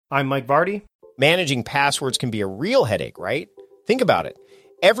I'm Mike Vardy. Managing passwords can be a real headache, right? Think about it.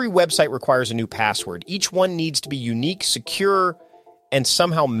 Every website requires a new password. Each one needs to be unique, secure, and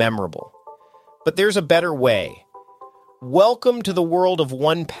somehow memorable. But there's a better way. Welcome to the world of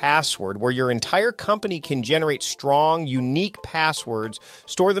 1Password, where your entire company can generate strong, unique passwords,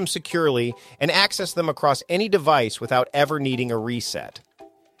 store them securely, and access them across any device without ever needing a reset.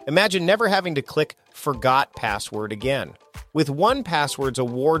 Imagine never having to click Forgot Password again. With 1Password's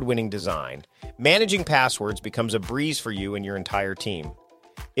award-winning design, managing passwords becomes a breeze for you and your entire team.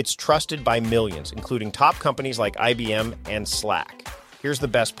 It's trusted by millions, including top companies like IBM and Slack. Here's the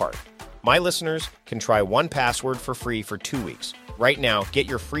best part. My listeners can try 1Password for free for 2 weeks. Right now, get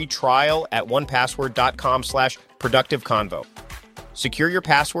your free trial at onepassword.com/productiveconvo. Secure your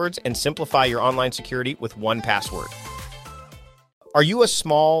passwords and simplify your online security with 1Password. Are you a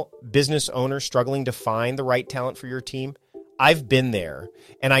small business owner struggling to find the right talent for your team? I've been there,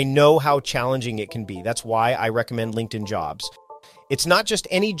 and I know how challenging it can be. That's why I recommend LinkedIn Jobs. It's not just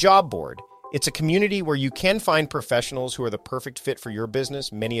any job board. It's a community where you can find professionals who are the perfect fit for your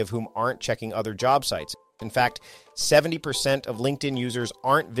business, many of whom aren't checking other job sites. In fact, 70% of LinkedIn users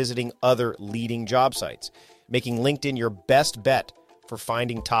aren't visiting other leading job sites, making LinkedIn your best bet for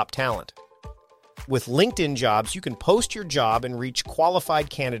finding top talent. With LinkedIn Jobs, you can post your job and reach qualified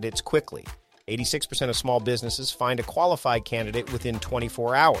candidates quickly. 86% of small businesses find a qualified candidate within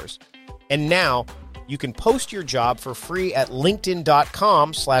 24 hours. And now, you can post your job for free at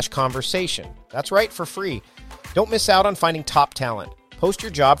linkedin.com/conversation. That's right, for free. Don't miss out on finding top talent. Post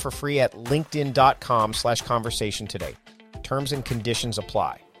your job for free at linkedin.com/conversation today. Terms and conditions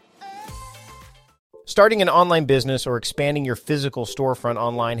apply. Starting an online business or expanding your physical storefront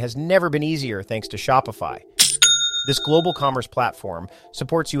online has never been easier thanks to Shopify. This global commerce platform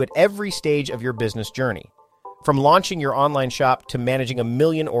supports you at every stage of your business journey. From launching your online shop to managing 1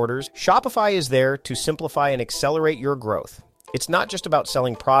 million orders, Shopify is there to simplify and accelerate your growth. It's not just about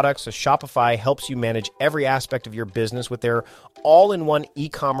selling products, as Shopify helps you manage every aspect of your business with their all-in-one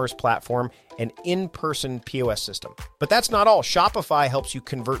e-commerce platform and in-person POS system. But that's not all. Shopify helps you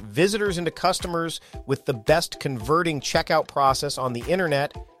convert visitors into customers with the best converting checkout process on the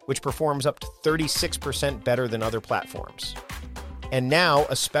internet, which performs up to 36% better than other platforms. And now,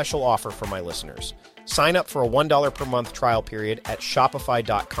 a special offer for my listeners. Sign up for a $1 per month trial period at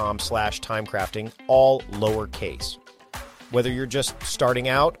shopify.com/timecrafting, all lowercase. Whether you're just starting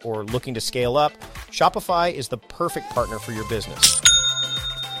out or looking to scale up, Shopify is the perfect partner for your business.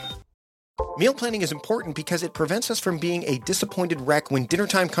 Meal planning is important because it prevents us from being a disappointed wreck when dinner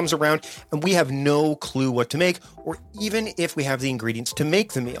time comes around and we have no clue what to make, or even if we have the ingredients to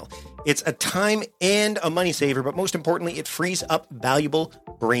make the meal. It's a time and a money saver, but most importantly, it frees up valuable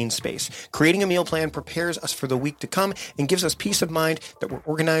brain space. Creating a meal plan prepares us for the week to come and gives us peace of mind that we're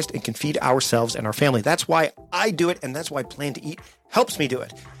organized and can feed ourselves and our family. That's why I do it, and that's why Plan to Eat helps me do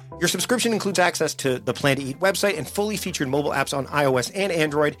it. Your subscription includes access to the Plan to Eat website and fully featured mobile apps on iOS and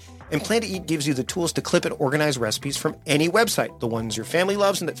Android. And Plan to Eat gives you the tools to clip and organize recipes from any website, the ones your family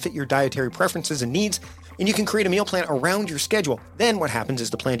loves and that fit your dietary preferences and needs. And you can create a meal plan around your schedule. Then what happens is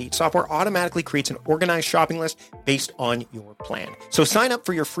the Plan to Eat software automatically creates an organized shopping list based on your plan. So sign up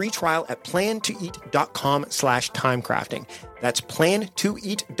for your free trial at plantoeat.com/timecrafting. That's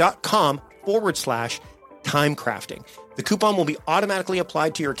plantoeat.com/timecrafting. The coupon will be automatically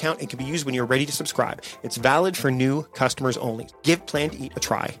applied to your account and can be used when you're ready to subscribe. It's valid for new customers only. Give Plan to Eat a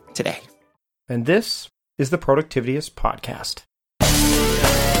try today. And this is the Productivityist Podcast.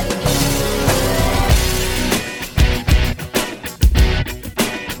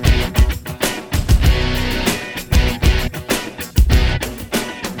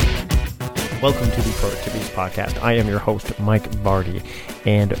 Welcome to the Productivityist Podcast. I am your host, Mike Vardy,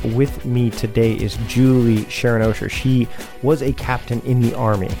 and with me today is Julie Sheranosher. She was a captain in the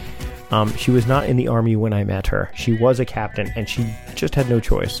Army. She was not in the Army when I met her. She was a captain, and she just had no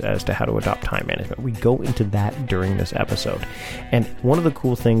choice as to how to adopt time management. We go into that during this episode. And one of the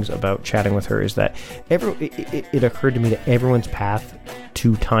cool things about chatting with her is that it occurred to me that everyone's path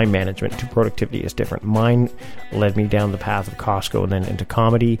to time management, to productivity, is different. Mine led me down the path of Costco and then into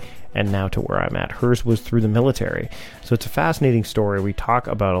comedy, and now to where I'm at. Hers was through the military. So it's a fascinating story. We talk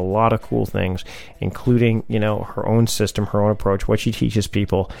about a lot of cool things, including, her own system, her own approach, what she teaches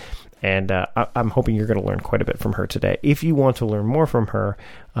people. And I'm hoping you're going to learn quite a bit from her today. If you want to learn more from her,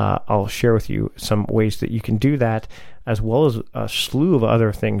 I'll share with you some ways that you can do that, as well as a slew of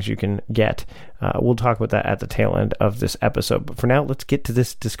other things you can get. We'll talk about that at the tail end of this episode. But for now, let's get to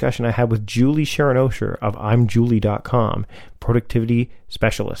this discussion I had with Julie Sheranosher of I'mJulie.com, productivity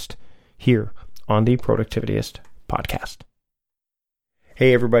specialist, here on the Productivityist Podcast.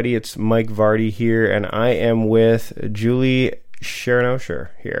 Hey everybody, it's Mike Vardy here, and I am with Julie Sheranosher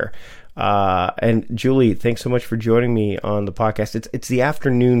here. And Julie, thanks so much for joining me on the podcast. It's the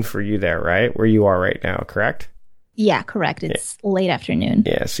afternoon for you there, right? Where you are right now, correct? Yeah, correct. It's late afternoon.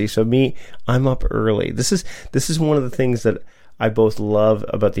 Yeah, see, so I'm up early. This is one of the things that I both love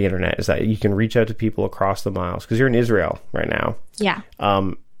about the internet is that you can reach out to people across the miles because you're in Israel right now. Yeah.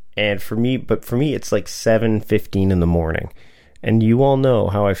 And for me, it's like 7:15 in the morning. And you all know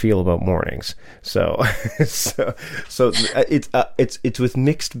how I feel about mornings, so it's with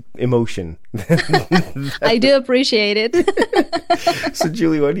mixed emotion. I do appreciate it. So,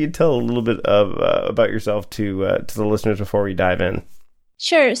 Julie, why don't you tell a little bit about yourself to the listeners before we dive in?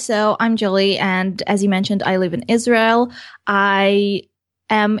 Sure. So I'm Julie, and as you mentioned, I live in Israel. I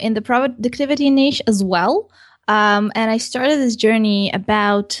am in the productivity niche as well. And I started this journey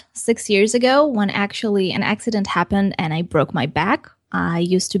about 6 years ago when actually an accident happened and I broke my back. I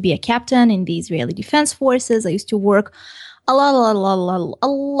used to be a captain in the Israeli Defense Forces. I used to work a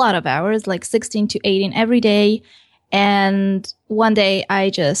lot of hours, like 16 to 18 every day. And one day I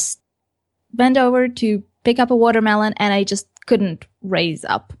just bent over to pick up a watermelon and I just couldn't raise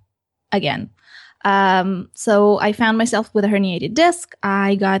up again. So I found myself with a herniated disc.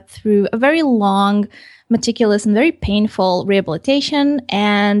 I got through a very long, meticulous, and very painful rehabilitation,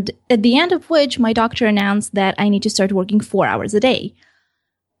 and at the end of which my doctor announced that I need to start working 4 hours a day.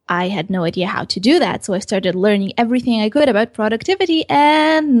 I had no idea how to do that, so I started learning everything I could about productivity,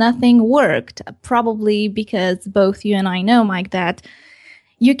 and nothing worked. Probably because both you and I know, Mike, that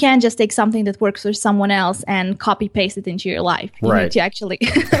you can't just take something that works for someone else and copy-paste it into your life. You need to actually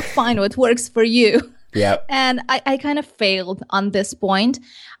find what works for you. Yep. And I kind of failed on this point,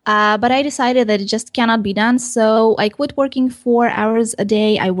 but I decided that it just cannot be done. So I quit working 4 hours a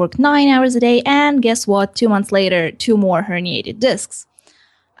day. I worked 9 hours a day. And guess what? 2 months later, 2 more herniated discs.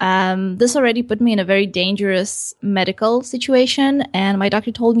 This already put me in a very dangerous medical situation. And my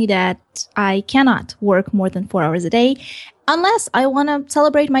doctor told me that I cannot work more than 4 hours a day unless I want to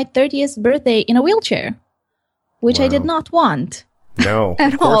celebrate my 30th birthday in a wheelchair, which I did not want. No,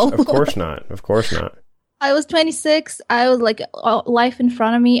 at all. Of course not. Of course not. I was 26. I was like life in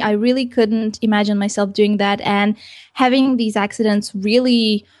front of me. I really couldn't imagine myself doing that. And having these accidents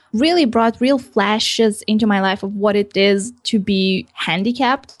really brought real flashes into my life of what it is to be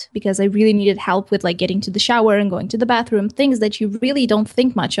handicapped, because I really needed help with like getting to the shower and going to the bathroom, things that you really don't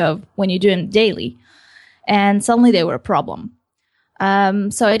think much of when you do them daily. And suddenly they were a problem.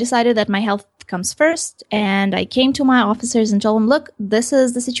 So I decided that my health comes first, and I came to my officers and told them, look, this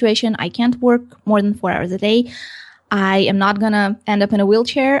is the situation. I can't work more than 4 hours a day. I am not going to end up in a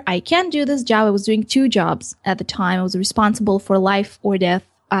wheelchair. I can't do this job. I was doing 2 jobs at the time. I was responsible for life or death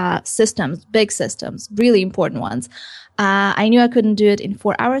systems, big systems, really important ones. I knew I couldn't do it in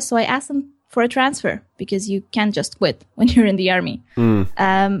 4 hours, so I asked them for a transfer because you can't just quit when you're in the army.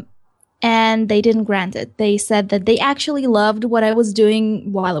 And they didn't grant it. They said that they actually loved what I was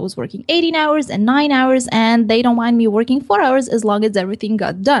doing while I was working 18 hours and 9 hours, and they don't mind me working 4 hours as long as everything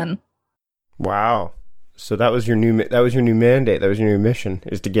got done. Wow. So that was your new mandate. That was your new mission,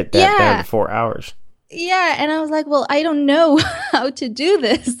 is to get that down to 4 hours. Yeah. And I was like, well, I don't know how to do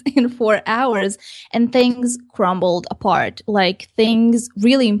this in 4 hours. And things crumbled apart, like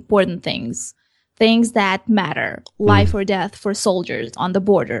really important things that matter, life or death for soldiers on the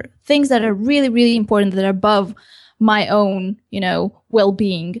border, things that are really, really important, that are above my own,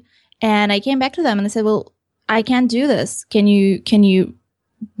 well-being. And I came back to them and I said, well, I can't do this. Can you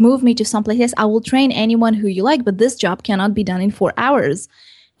move me to someplace else? I will train anyone who you like, but this job cannot be done in 4 hours.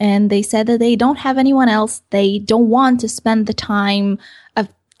 And they said that they don't have anyone else. They don't want to spend the time of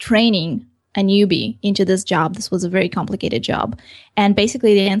training a newbie into this job. This was a very complicated job. And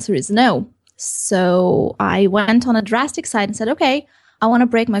basically the answer is no. So I went on a drastic side and said, okay, I want to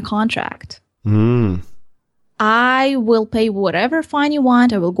break my contract. I will pay whatever fine you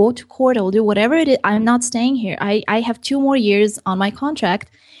want. I will go to court. I will do whatever it is. I'm not staying here. I have 2 more years on my contract,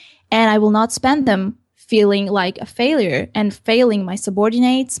 and I will not spend them feeling like a failure and failing my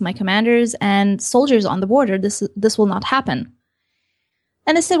subordinates, my commanders, and soldiers on the border. This will not happen.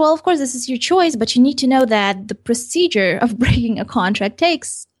 And they said, well, of course, this is your choice, but you need to know that the procedure of breaking a contract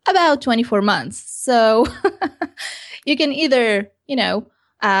takes about 24 months. So you can either,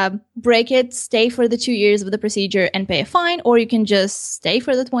 break it, stay for the 2 years of the procedure and pay a fine, or you can just stay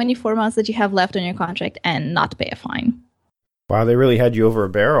for the 24 months that you have left on your contract and not pay a fine. Wow, they really had you over a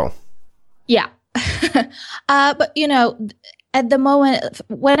barrel. Yeah. But, at the moment,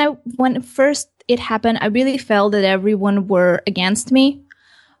 when first it happened, I really felt that everyone were against me.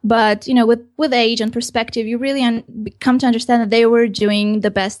 But, with age and perspective, you really come to understand that they were doing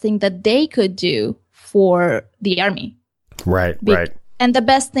the best thing that they could do for the army. Right. And the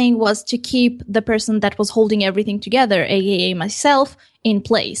best thing was to keep the person that was holding everything together, aka myself, in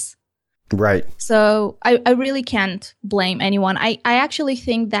place. Right. So I really can't blame anyone. I actually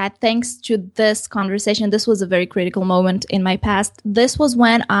think that thanks to this conversation, this was a very critical moment in my past. This was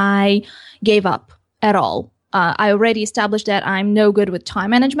when I gave up at all. I already established that I'm no good with time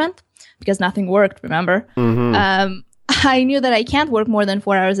management because nothing worked, remember? Mm-hmm. I knew that I can't work more than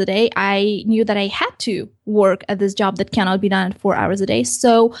 4 hours a day. I knew that I had to work at this job that cannot be done at 4 hours a day.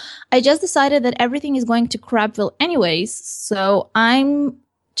 So I just decided that everything is going to crapville anyways. So I'm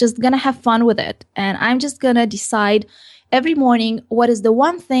just going to have fun with it. And I'm just going to decide every morning what is the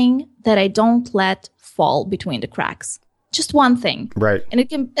one thing that I don't let fall between the cracks. Just one thing. Right. And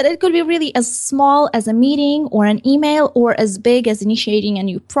it could be really as small as a meeting or an email, or as big as initiating a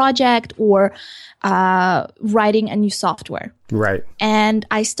new project or writing a new software. Right. And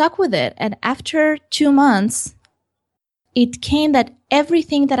I stuck with it. And after 2 months, it came that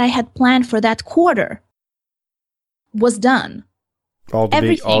everything that I had planned for that quarter was done. All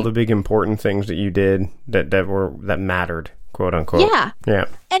the big important things that you did that mattered, quote unquote. Yeah. Yeah.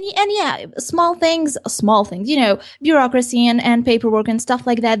 And yeah, small things, bureaucracy and paperwork and stuff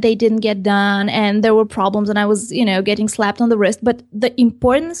like that, they didn't get done, and there were problems, and I was, getting slapped on the wrist. But the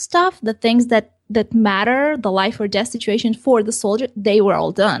important stuff, the things that matter, the life or death situation for the soldier, they were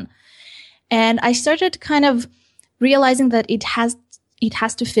all done. And I started kind of realizing that it has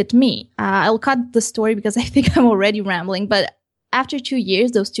to fit me. I'll cut the story because I think I'm already rambling, but after 2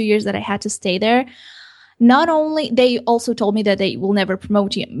 years, those 2 years that I had to stay there, not only, they also told me that they will never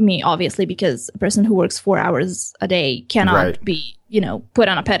promote me, obviously, because a person who works 4 hours a day cannot be, put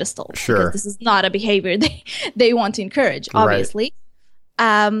on a pedestal. Sure. Because this is not a behavior they want to encourage, obviously.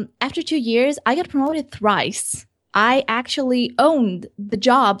 Right. After 2 years, I got promoted thrice. I actually owned the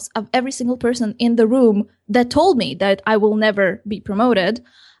jobs of every single person in the room that told me that I will never be promoted.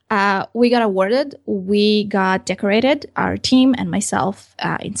 We got awarded, we got decorated, our team and myself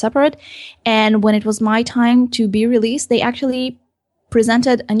in separate. And when it was my time to be released, they actually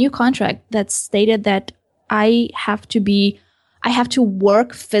presented a new contract that stated that I have to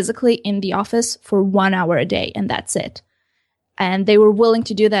work physically in the office for 1 hour a day, and that's it. And they were willing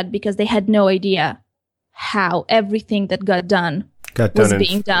to do that because they had no idea how everything that got done was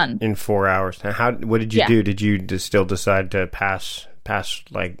being done in 4 hours. Now, what did you do? Did you still decide to pass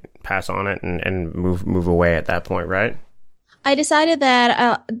on it and move away at that point, right? I decided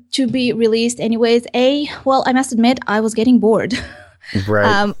that to be released anyways. I must admit, I was getting bored.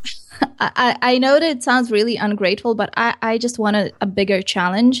 Right. I know that it sounds really ungrateful, but I just wanted a bigger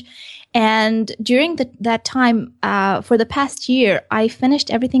challenge. And during that time, for the past year, I finished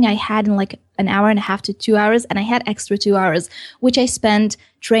everything I had in like an hour and a half to 2 hours, and I had extra 2 hours, which I spent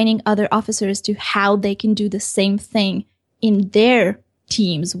training other officers to how they can do the same thing in their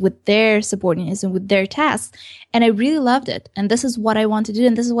teams with their subordinates and with their tasks. And I really loved it. And this is what I want to do.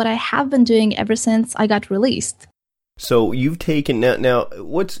 And this is what I have been doing ever since I got released. So you've taken now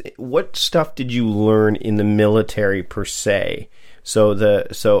what stuff did you learn in the military per se?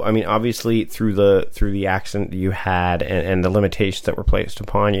 So I mean, obviously through the accident that you had and the limitations that were placed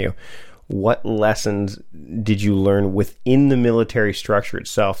upon you, what lessons did you learn within the military structure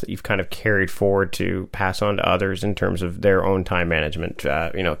itself that you've kind of carried forward to pass on to others in terms of their own time management,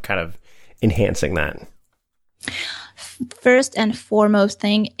 kind of enhancing that? First and foremost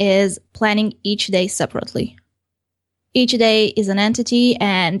thing is planning each day separately. Each day is an entity,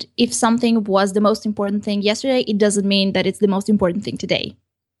 and if something was the most important thing yesterday, it doesn't mean that it's the most important thing today.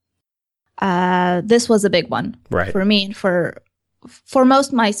 This was a big one for me and for most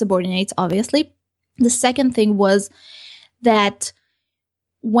of my subordinates, obviously. The second thing was that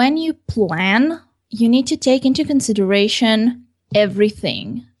when you plan, you need to take into consideration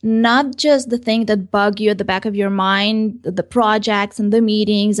everything, not just the thing that bug you at the back of your mind, the projects and the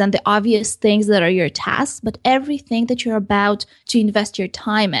meetings and the obvious things that are your tasks, but everything that you're about to invest your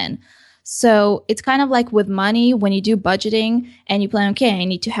time in. So it's kind of like with money, when you do budgeting and you plan, okay, I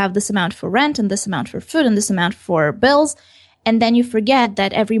need to have this amount for rent and this amount for food and this amount for bills. And then you forget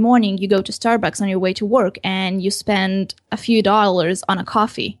that every morning you go to Starbucks on your way to work and you spend a few dollars on a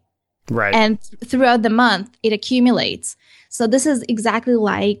coffee. Right. And throughout the month, it accumulates. So this is exactly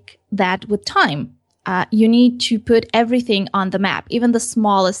like that with time. You need to put everything on the map, even the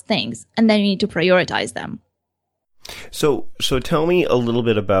smallest things, and then you need to prioritize them. So tell me a little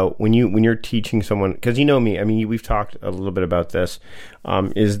bit about when you're teaching someone, because you know me, I mean, we've talked a little bit about this,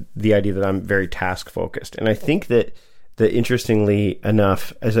 is the idea that I'm very task focused. And I think that that interestingly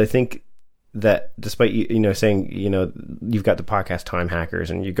enough, as I think that despite saying you've got the podcast Time Hackers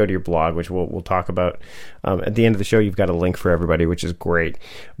and you go to your blog, which we'll talk about at the end of the show, you've got a link for everybody, which is great.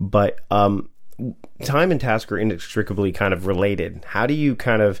 But time and task are inextricably kind of related. How do you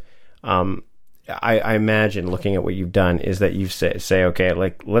kind of I imagine looking at what you've done is that you say okay,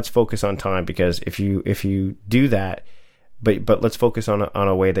 like let's focus on time, because if you do that, but let's focus on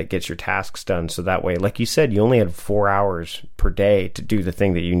a way that gets your tasks done. So that way, like you said, you only had 4 hours per day to do the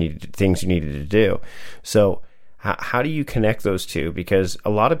things you needed to do. So how do you connect those two? Because a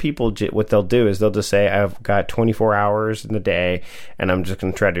lot of people, what they'll do is they'll just say, I've got 24 hours in the day and I'm just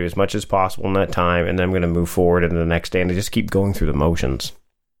going to try to do as much as possible in that time. And then I'm going to move forward into the next day, and they just keep going through the motions.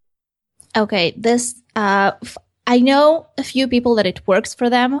 Okay. I know a few people that it works for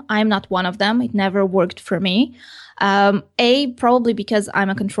them. I'm not one of them. It never worked for me. Probably because I'm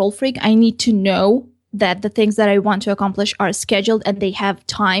a control freak. I need to know that the things that I want to accomplish are scheduled and they have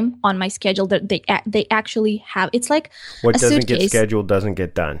time on my schedule that they actually have. It's like what doesn't suitcase. Get scheduled doesn't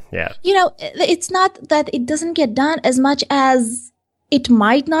get done. Yeah. It's not that it doesn't get done as much as it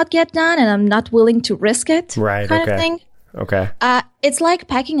might not get done and I'm not willing to risk it. Right. Kind of thing. Okay. It's like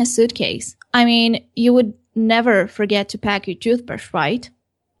packing a suitcase. I mean, you would never forget to pack your toothbrush, right?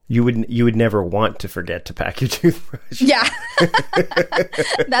 You would never want to forget to pack your toothbrush. Yeah.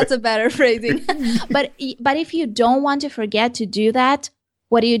 That's a better phrasing. But if you don't want to forget to do that,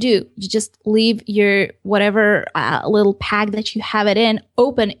 what do? You just leave your whatever little pack that you have it in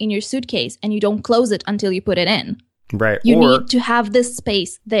open in your suitcase and you don't close it until you put it in. Right. You need to have this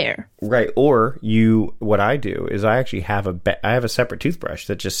space there. Right. Or what I do is I actually have a separate toothbrush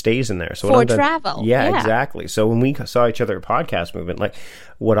that just stays in there. So for travel. Yeah, exactly. So when we saw each other at Podcast Movement, like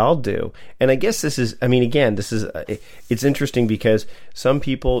what I'll do, and I guess it's interesting because some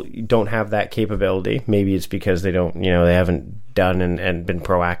people don't have that capability. Maybe it's because they don't, they haven't done and been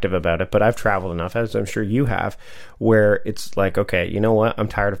proactive about it. But I've traveled enough, as I'm sure you have, where it's like, okay, you know what? I'm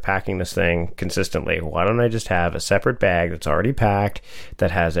tired of packing this thing consistently. Why don't I just have a separate bag that's already packed,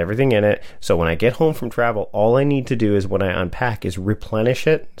 that has everything in it? So when I get home from travel, all I need to do is when I unpack is replenish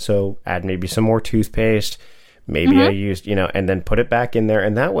it. So add maybe some more toothpaste. Maybe I used, and then put it back in there.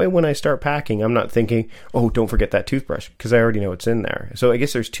 And that way, when I start packing, I'm not thinking, oh, don't forget that toothbrush, because I already know it's in there. So I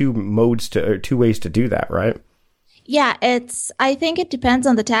guess there's two ways to do that, right? Yeah, I think it depends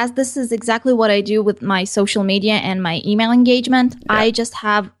on the task. This is exactly what I do with my social media and my email engagement. Yeah. I just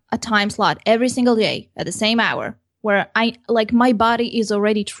have a time slot every single day at the same hour where my body is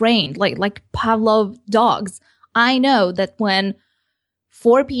already trained, like Pavlov dogs. I know that when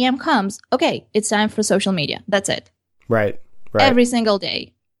 4 p.m. comes, okay, it's time for social media. That's it. Right. Every single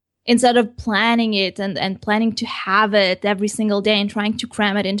day. Instead of planning it and planning to have it every single day and trying to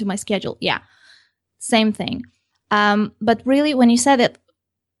cram it into my schedule. Yeah, same thing. But really, when you said it,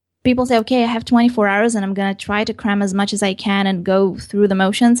 people say, okay, I have 24 hours and I'm going to try to cram as much as I can and go through the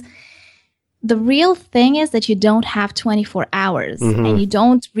motions. The real thing is that you don't have 24 hours and you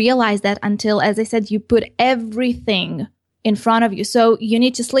don't realize that until, as I said, you put everything in front of you. So you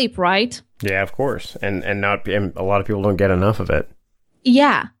need to sleep, right? Yeah, of course. And a lot of people don't get enough of it.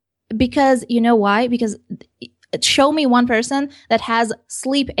 Yeah. Because you know why? Because show me one person that has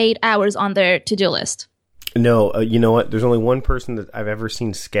sleep 8 hours on their to-do list. No, you know what? There's only one person that I've ever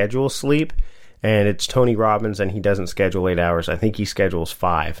seen schedule sleep, and it's Tony Robbins, and he doesn't schedule 8 hours. I think he schedules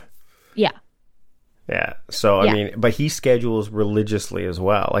 5. Yeah. Yeah. So, I mean, but he schedules religiously as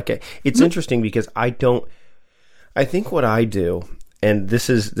well. Like, it's interesting because I think what I do, and this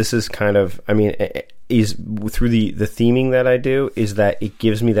is kind of, I mean, is through the theming that I do, is that it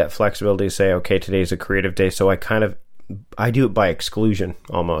gives me that flexibility to say, okay, today's a creative day. So I do it by exclusion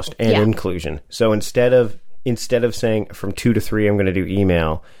almost and inclusion. So instead of saying from 2 to 3, I'm going to do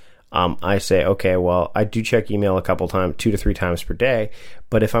email, I say, okay, well, I do check email a couple times, 2 to 3 times per day.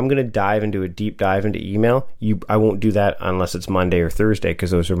 But if I'm going to deep dive into email, I won't do that unless it's Monday or Thursday,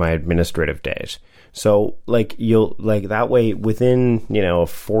 because those are my administrative days. So that way within, a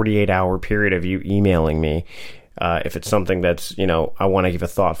 48-hour period of you emailing me, if it's something that's, I want to give a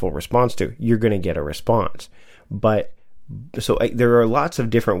thoughtful response to, you're going to get a response. But there are lots of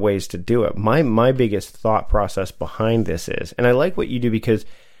different ways to do it. My biggest thought process behind this is, and I like what you do because,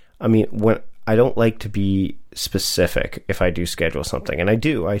 I mean, when I don't like to be specific if I do schedule something, and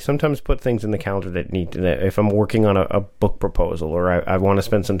I sometimes put things in the calendar that if I'm working on a book proposal or I want to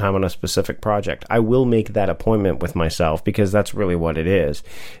spend some time on a specific project, I will make that appointment with myself because that's really what it is,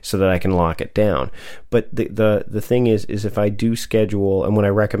 so that I can lock it down. But the thing is if I do schedule, and when I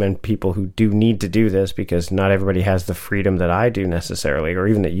recommend people who do need to do this, because not everybody has the freedom that I do necessarily, or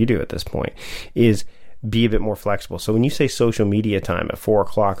even that you do at this point, is be a bit more flexible. So when you say social media time at 4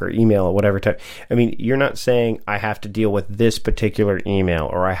 o'clock or email at whatever time, I mean, you're not saying I have to deal with this particular email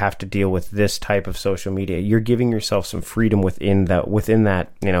or I have to deal with this type of social media. You're giving yourself some freedom within that,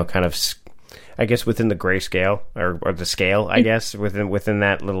 kind of, I guess, within the grayscale or the scale, I guess, within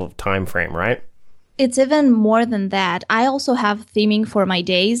that little time frame, right? It's even more than that. I also have theming for my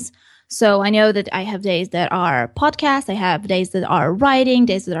days. So I know that I have days that are podcasts, I have days that are writing,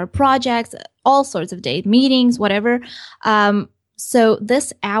 days that are projects, all sorts of days, meetings, whatever. So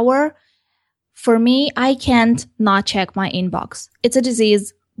this hour, for me, I can't not check my inbox. It's a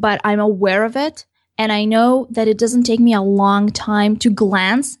disease, but I'm aware of it. And I know that it doesn't take me a long time to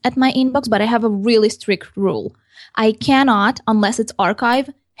glance at my inbox, but I have a really strict rule. I cannot, unless it's archive,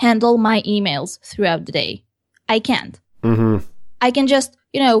 handle my emails throughout the day. I can't. Mm-hmm. I can just,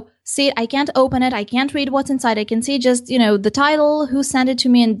 see it. I can't open it. I can't read what's inside. I can see just, the title, who sent it to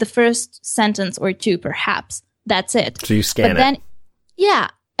me, in the first sentence or two, perhaps. That's it. So you scan then, yeah.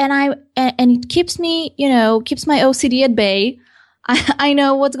 And it keeps me, keeps my OCD at bay. I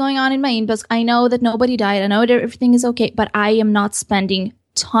know what's going on in my inbox. I know that nobody died. I know that everything is okay, but I am not spending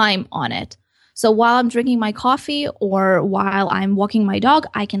time on it. So while I'm drinking my coffee or while I'm walking my dog,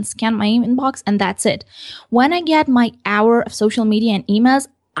 I can scan my inbox and that's it. When I get my hour of social media and emails,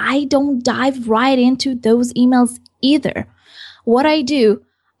 I don't dive right into those emails either. What I do,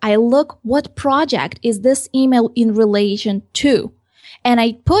 I look what project is this email in relation to, and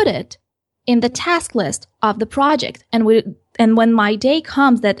I put it in the task list of the project. And when my day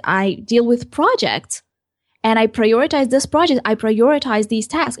comes that I deal with projects, and I prioritize this project, I prioritize these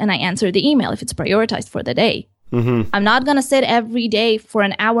tasks, and I answer the email if it's prioritized for the day. Mm-hmm. I'm not going to sit every day for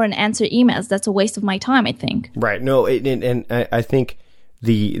an hour and answer emails. That's a waste of my time, I think. Right. No, and I think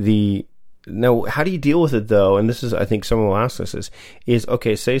no, how do you deal with it, though? And this is, I think someone will ask this, is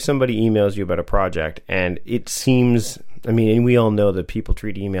okay, say somebody emails you about a project, and it seems, and we all know that people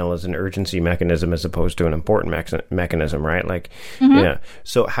treat email as an urgency mechanism as opposed to an important mechanism, right? Yeah.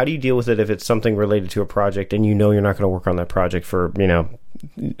 So how do you deal with it if it's something related to a project and you're not going to work on that project for,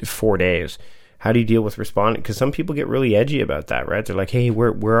 4 days? How do you deal with responding? Because some people get really edgy about that, right? They're like, hey,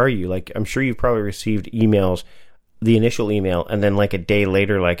 where are you? Like, I'm sure you've probably received emails, the initial email, and then like a day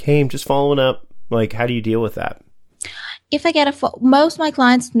later, like, hey, I'm just following up. Like, how do you deal with that? If I get most of my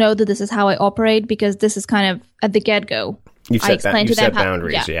clients know that this is how I operate because this is kind of at the get-go. You've set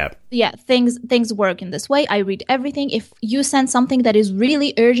boundaries, yeah. Things work in this way. I read everything. If you send something that is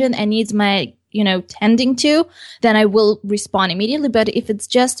really urgent and needs my, tending to, then I will respond immediately. But if it's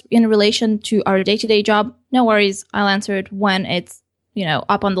just in relation to our day-to-day job, no worries. I'll answer it when it's,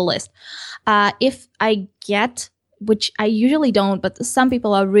 up on the list. If I get, which I usually don't, but some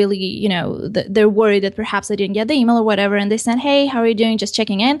people are really, they're worried that perhaps I didn't get the email or whatever, and they send, hey, how are you doing? Just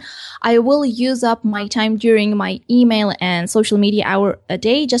checking in. I will use up my time during my email and social media hour a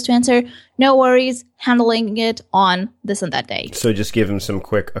day just to answer, no worries, handling it on this and that day. So just give them a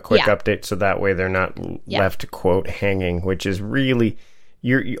quick update, so that way they're not left, quote, hanging, which is really,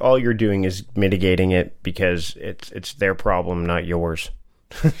 all you're doing is mitigating it because it's their problem, not yours.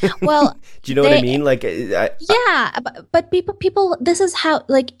 Well, do you know what I mean? Like, but people, this is how,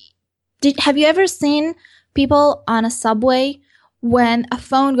 like, have you ever seen people on a subway when a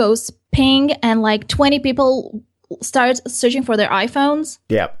phone goes ping and like 20 people start searching for their iPhones?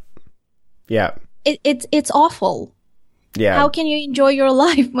 Yeah. It's awful. Yeah. How can you enjoy your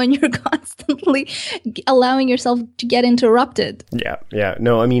life when you're constantly allowing yourself to get interrupted? Yeah.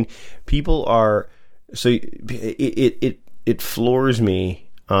 No, people are, so it floors me.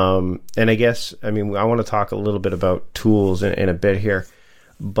 And I guess, I want to talk a little bit about tools in a bit here,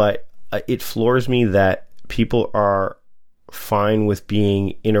 but it floors me that people are fine with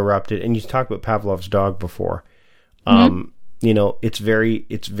being interrupted. And you talked about Pavlov's dog before. It's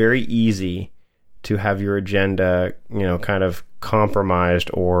very easy to have your agenda, kind of compromised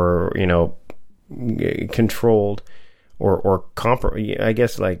or, controlled or I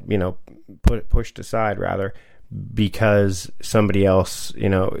guess, like, pushed aside rather, because somebody else,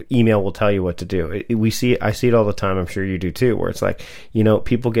 email will tell you what to do. I see it all the time. I'm sure you do too, where it's like,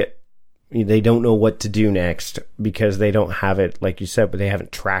 people they don't know what to do next because they don't have it, like you said, but they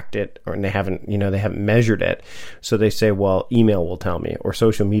haven't tracked it or they haven't measured it. So they say, well, email will tell me or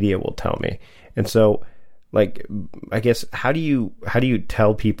social media will tell me. And so, like, I guess, how do you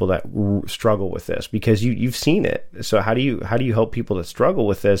tell people that struggle with this? Because you've seen it. So how do you help people that struggle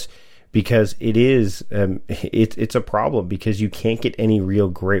with this? Because it is, it's a problem because you can't get any real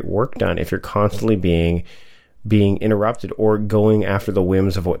great work done if you're constantly being interrupted or going after the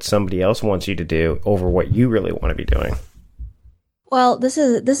whims of what somebody else wants you to do over what you really want to be doing. Well, this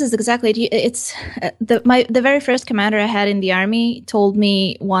is exactly it. It's the very first commander I had in the army told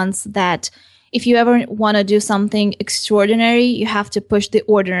me once that if you ever want to do something extraordinary, you have to push the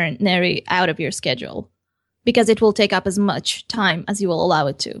ordinary out of your schedule because it will take up as much time as you will allow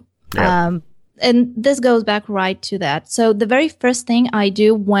it to. Yeah. And this goes back right to that. So the very first thing I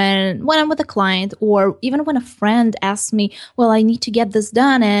do when I'm with a client or even when a friend asks me, well, I need to get this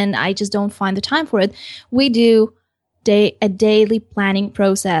done and I just don't find the time for it, we do a daily planning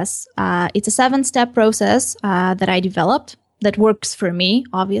process. It's a 7-step process that I developed that works for me,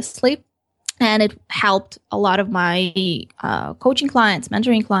 obviously. And it helped a lot of my coaching clients,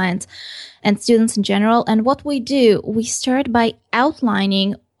 mentoring clients, and students in general. And what we do, we start by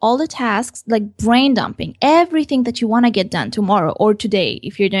outlining all the tasks, like brain dumping, everything that you want to get done tomorrow or today.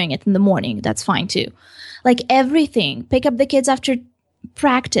 If you're doing it in the morning, that's fine too. Like everything, pick up the kids after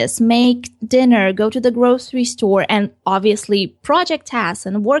practice, make dinner, go to the grocery store, and obviously project tasks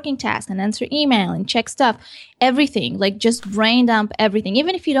and working tasks and answer email and check stuff, everything, like just brain dump everything.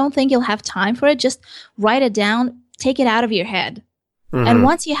 Even if you don't think you'll have time for it, just write it down, take it out of your head. Mm-hmm. And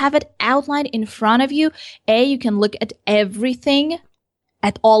once you have it outlined in front of you, you can look at everything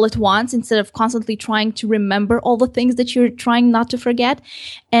at all at once instead of constantly trying to remember all the things that you're trying not to forget.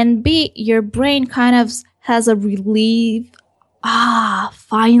 And B, your brain kind of has a relief.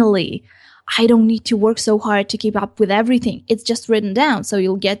 Finally, I don't need to work so hard to keep up with everything. It's just written down, so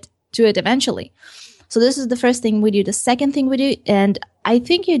you'll get to it eventually. So this is the first thing we do. The second thing we do, and I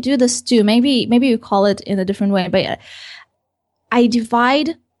think you do this too, maybe you call it in a different way, but I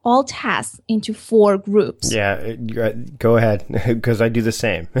divide all tasks into 4 groups. Yeah, go ahead, because I do the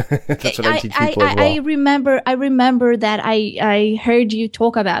same. That's what I teach people as well. I remember that I heard you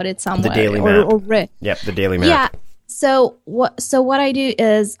talk about it somewhere. The daily map. Yep, the daily map. Yeah. So what I do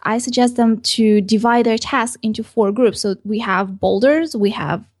is I suggest them to divide their tasks into 4 groups. So we have boulders, we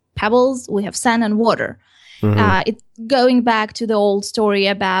have pebbles, we have sand and water. Mm-hmm. It's going back to the old story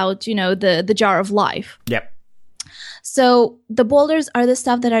about, the jar of life. Yep. So the boulders are the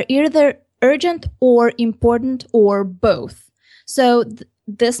stuff that are either urgent or important or both. So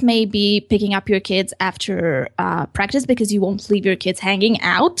this may be picking up your kids after practice because you won't leave your kids hanging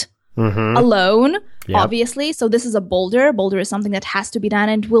out alone, obviously. So this is a boulder. Boulder is something that has to be done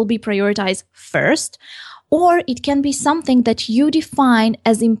and will be prioritized first. Or it can be something that you define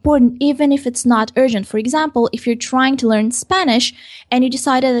as important even if it's not urgent. For example, if you're trying to learn Spanish and you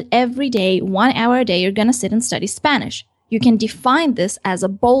decided that every day, 1 hour a day, you're going to sit and study Spanish, you can define this as a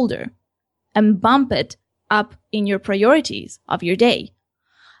boulder and bump it up in your priorities of your day.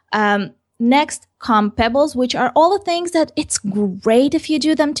 Next come pebbles, which are all the things that it's great if you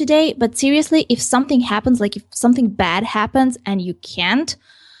do them today. But seriously, if something happens, like if something bad happens and you can't,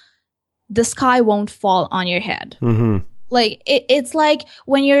 the sky won't fall on your head. Mm-hmm. Like it's like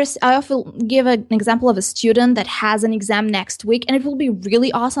when I often give an example of a student that has an exam next week, and it will be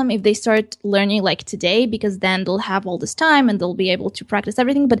really awesome if they start learning like today, because then they'll have all this time and they'll be able to practice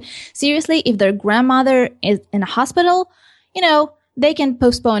everything. But seriously, if their grandmother is in a hospital, they can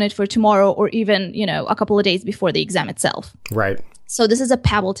postpone it for tomorrow or even, a couple of days before the exam itself. Right. So this is a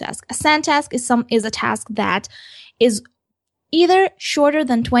pebble task. A sand task is a task that is either shorter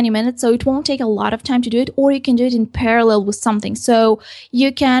than 20 minutes, so it won't take a lot of time to do it, or you can do it in parallel with something. So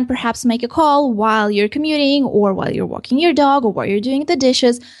you can perhaps make a call while you're commuting or while you're walking your dog or while you're doing the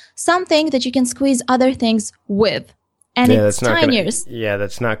dishes, something that you can squeeze other things with. And it's tinier.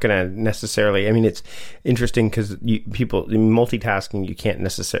 That's not going to necessarily. I mean, it's interesting because people multitasking. You can't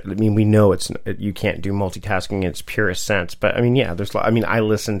necessarily. I mean, we know you can't do multitasking in its purest sense. But I mean, there's. I mean, I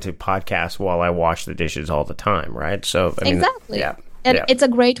listen to podcasts while I wash the dishes all the time, right? So I mean, exactly. Yeah. And it's a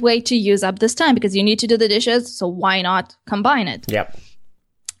great way to use up this time because you need to do the dishes. So why not combine it? Yep.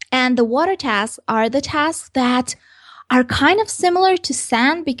 And the water tasks are the tasks that are kind of similar to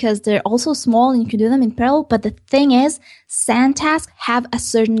sand because they're also small and you can do them in parallel. But the thing is, sand tasks have a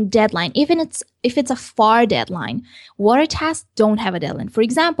certain deadline, even if it's a far deadline. Water tasks don't have a deadline. For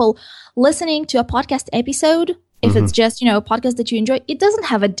example, listening to a podcast episode, if it's just, a podcast that you enjoy, it doesn't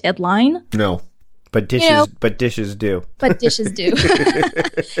have a deadline. No. But dishes do. But dishes do.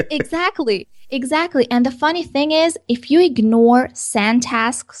 Exactly. And the funny thing is, if you ignore sand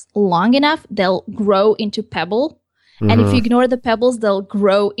tasks long enough, they'll grow into pebble. And if you ignore the pebbles, they'll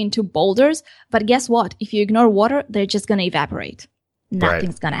grow into boulders. But guess what? If you ignore water, they're just going to evaporate.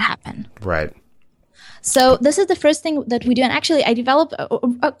 Nothing's going to happen. Right. So this is the first thing that we do. And actually, I developed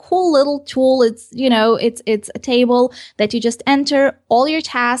a cool little tool. It's, it's a table that you just enter all your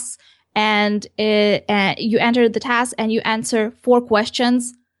tasks and you enter the task and you answer 4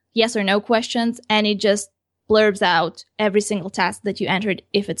 questions, yes or no questions. And it just blurbs out every single task that you entered,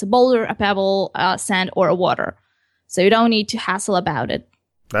 if it's a boulder, a pebble, sand, or a water. So you don't need to hassle about it.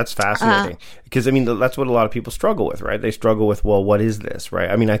 That's fascinating because, I mean, that's what a lot of people struggle with, right? They struggle with, well, what is this, right?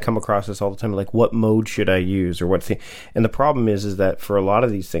 I mean, I come across this all the time, like, what mode should I use or what thing? And the problem is that for a lot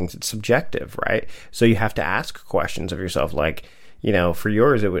of these things, it's subjective, right? So you have to ask questions of yourself, like, you know, for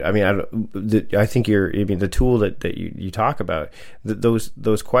yours, it would, I mean, I think the tool that you talk about,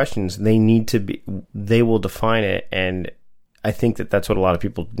 those questions, they will define it. And I think that's what a lot of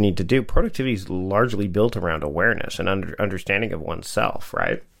people need to do. Productivity is largely built around awareness and understanding of oneself,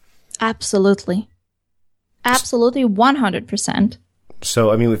 right? Absolutely. Absolutely, 100%.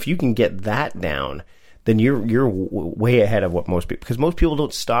 So, I mean, if you can get that down, then you're way ahead of what most people, because most people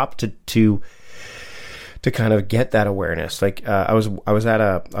don't stop to kind of get that awareness. Like, I was at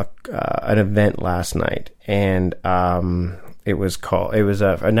an event last night, and it was a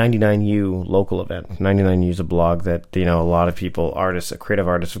 99U local event. 99U is a blog that, you know, a lot of people, creative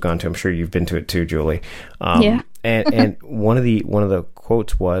artists have gone to. I'm sure you've been to it too, Julie. Yeah. and one of the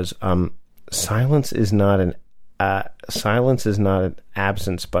quotes was, silence is not an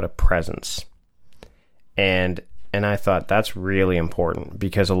absence, but a presence. And I thought that's really important,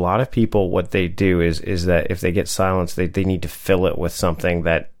 because a lot of people, what they do is that if they get silence, they need to fill it with something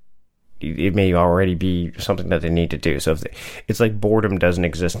that it may already be something that they need to do. So it's like boredom doesn't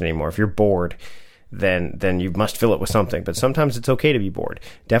exist anymore. If you're bored, then you must fill it with something. But sometimes it's okay to be bored.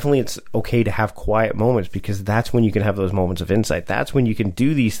 Definitely it's okay to have quiet moments, because that's when you can have those moments of insight. That's when you can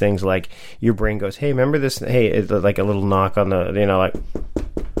do these things, like your brain goes, hey, remember this? Hey, it's like a little knock on the, you know, like,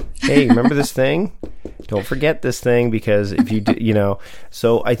 hey, remember this thing? Don't forget this thing, because if you do, you know.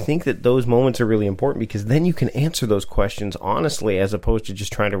 So I think that those moments are really important, because then you can answer those questions honestly, as opposed to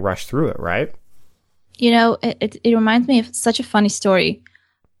just trying to rush through it, right? You know, it reminds me of such a funny story.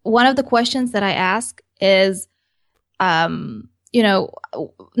 One of the questions that I ask is, you know,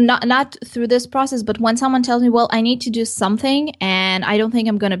 not through this process, but when someone tells me, well, I need to do something and I don't think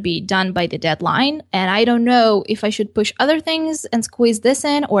I'm going to be done by the deadline, and I don't know if I should push other things and squeeze this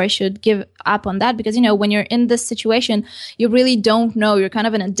in, or I should give up on that, because, you know, when you're in this situation, you really don't know. You're kind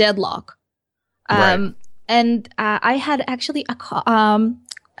of in a deadlock. Right. And I had actually a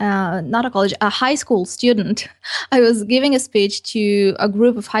high school student. I was giving a speech to a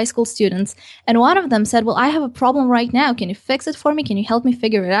group of high school students, and one of them said, well, I have a problem right now. Can you fix it for me? Can you help me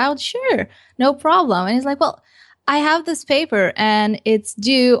figure it out? Sure, no problem. And he's like, well, I have this paper and it's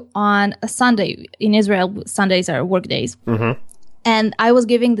due on a Sunday. In Israel, Sundays are work days. Mm-hmm. And I was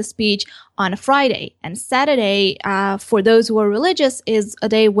giving the speech on a Friday, and Saturday, for those who are religious, is a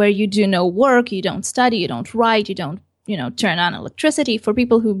day where you do no work, you don't study, you don't write, you don't, you know, turn on electricity, for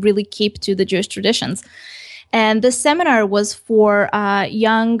people who really keep to the Jewish traditions. And this seminar was for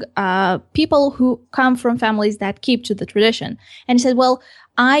young people who come from families that keep to the tradition. And he said, well,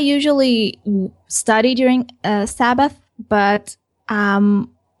 I usually study during Sabbath, but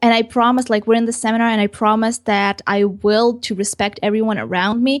and I promised, like, we're in the seminar, and I promised that I will to respect everyone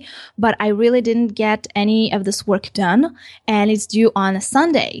around me, but I really didn't get any of this work done, and it's due on a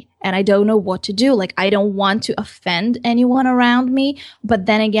Sunday, and I don't know what to do. Like, I don't want to offend anyone around me, but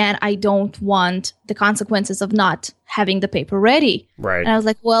then again, I don't want the consequences of not having the paper ready. Right. And I was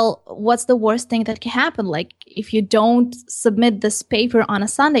like, well, what's the worst thing that can happen? Like, if you don't submit this paper on a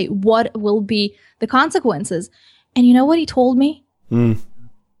Sunday, what will be the consequences? And you know what he told me?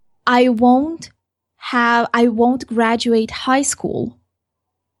 I won't graduate high school.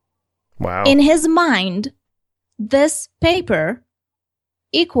 Wow. In his mind, this paper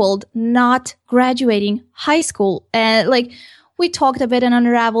equaled not graduating high school. And like, we talked a bit and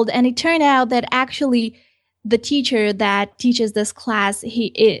unraveled, and it turned out that actually the teacher that teaches this class,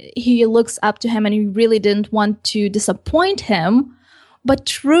 he looks up to him, and he really didn't want to disappoint him. But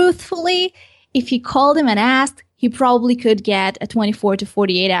truthfully, if he called him and asked, he probably could get a 24 to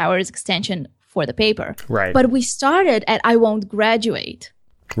 48 hours extension for the paper. Right. But we started at I won't graduate.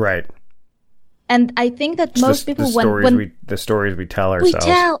 Right. And I think that It's most people, the stories we tell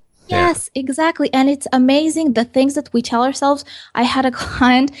ourselves. Yes, exactly. And it's amazing the things that we tell ourselves. I had a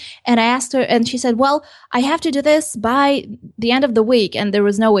client, and I asked her, and she said, well, I have to do this by the end of the week. And there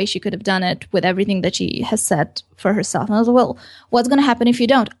was no way she could have done it with everything that she has set for herself. And I was like, well, what's going to happen if you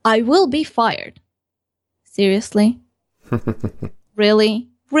don't? I will be fired. Seriously? Really?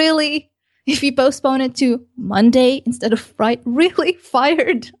 Really? If you postpone it to Monday instead of Friday? Really?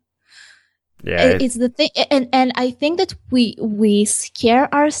 Fired? Yeah, it's the thing, and I think that we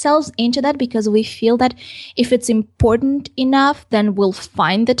scare ourselves into that, because we feel that if it's important enough, then we'll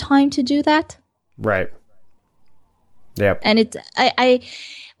find the time to do that. Right. Yeah. And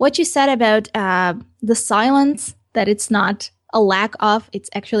what you said about the silence, that it's not a lack of, it's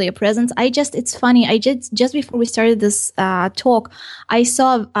actually a presence. It's funny. Just before we started this talk, I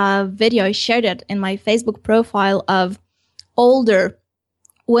saw a video. I shared it in my Facebook profile of older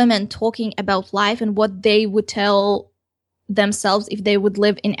women talking about life and what they would tell themselves if they would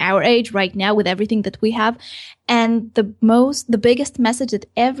live in our age right now with everything that we have. And the biggest message that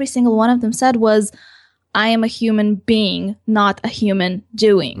every single one of them said was, I am a human being, not a human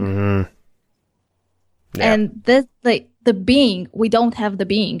doing. Mm-hmm. Yeah. And this, like, the being, we don't have the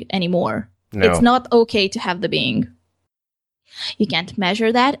being anymore. No. It's not okay to have the being. You can't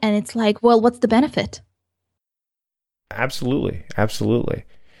measure that. And it's like, well, what's the benefit? Absolutely. Absolutely.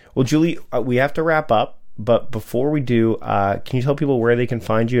 Well, Julie, we have to wrap up. But before we do, can you tell people where they can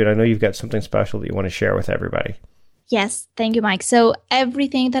find you? And I know you've got something special that you want to share with everybody. Yes, thank you, Mike. So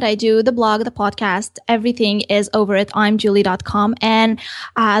everything that I do, the blog, the podcast, everything is over at imjulie.com. And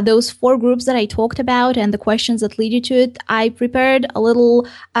those 4 groups that I talked about and the questions that lead you to it, I prepared a little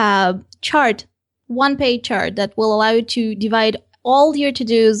chart, 1-page chart that will allow you to divide all your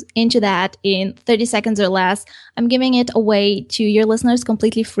to-dos into that in 30 seconds or less. I'm giving it away to your listeners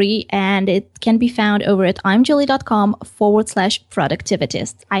completely free, and it can be found over at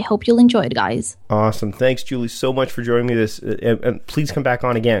imjulie.com/productivitist. I hope you'll enjoy it, guys. Awesome. Thanks, Julie, so much for joining me this. And please come back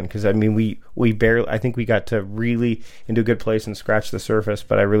on again, because I mean, we barely, I think we got to really into a good place and scratch the surface,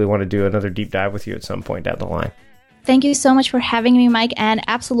 but I really want to do another deep dive with you at some point down the line. Thank you so much for having me, Mike. And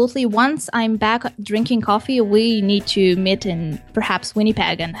absolutely, once I'm back drinking coffee, we need to meet in perhaps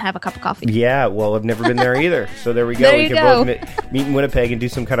Winnipeg and have a cup of coffee. Yeah, well, I've never been there either. So there we go. There we you can go. both meet in Winnipeg and do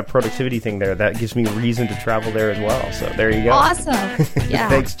some kind of productivity thing there. That gives me reason to travel there as well. So there you go. Awesome. Yeah,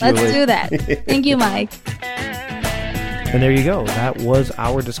 Thanks, Julie. let's do that. Thank you, Mike. And there you go. That was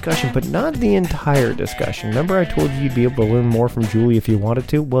our discussion, but not the entire discussion. Remember I told you you'd be able to learn more from Julie if you wanted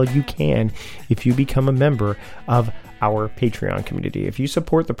to? Well, you can if you become a member of our Patreon community. If you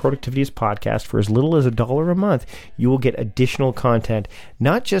support the Productivityist podcast for as little as $1 a month, you will get additional content,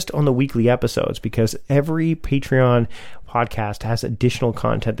 not just on the weekly episodes, because every Patreon podcast has additional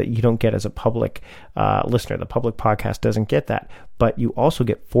content that you don't get as a public listener. The public podcast doesn't get that, but you also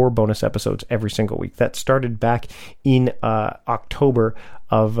get 4 bonus episodes every single week. That started back in October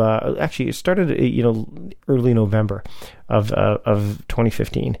of, actually it started, early November of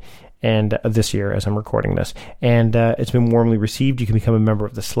 2015. And this year, as I'm recording this. And it's been warmly received. You can become a member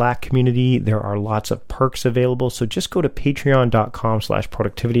of the Slack community. There are lots of perks available. So just go to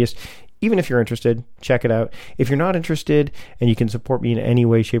patreon.com/productivityist. Even if you're interested, check it out. If you're not interested and you can support me in any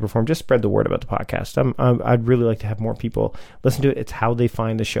way, shape, or form, just spread the word about the podcast. I'd really like to have more people listen to it. It's how they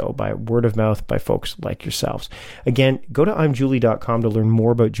find the show, by word of mouth, by folks like yourselves. Again, go to imjulie.com to learn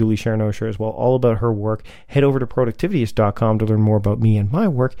more about Julie Sheranosher as well, all about her work. Head over to productivityist.com to learn more about me and my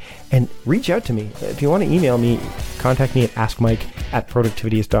work, and reach out to me. If you want to email me, contact me at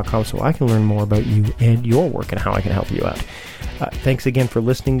askmike@productivityist.com so I can learn more about you and your work and how I can help you out. Thanks again for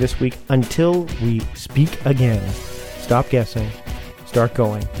listening this week. Until we speak again, stop guessing, start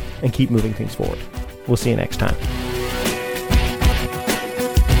going, and keep moving things forward. We'll see you next time.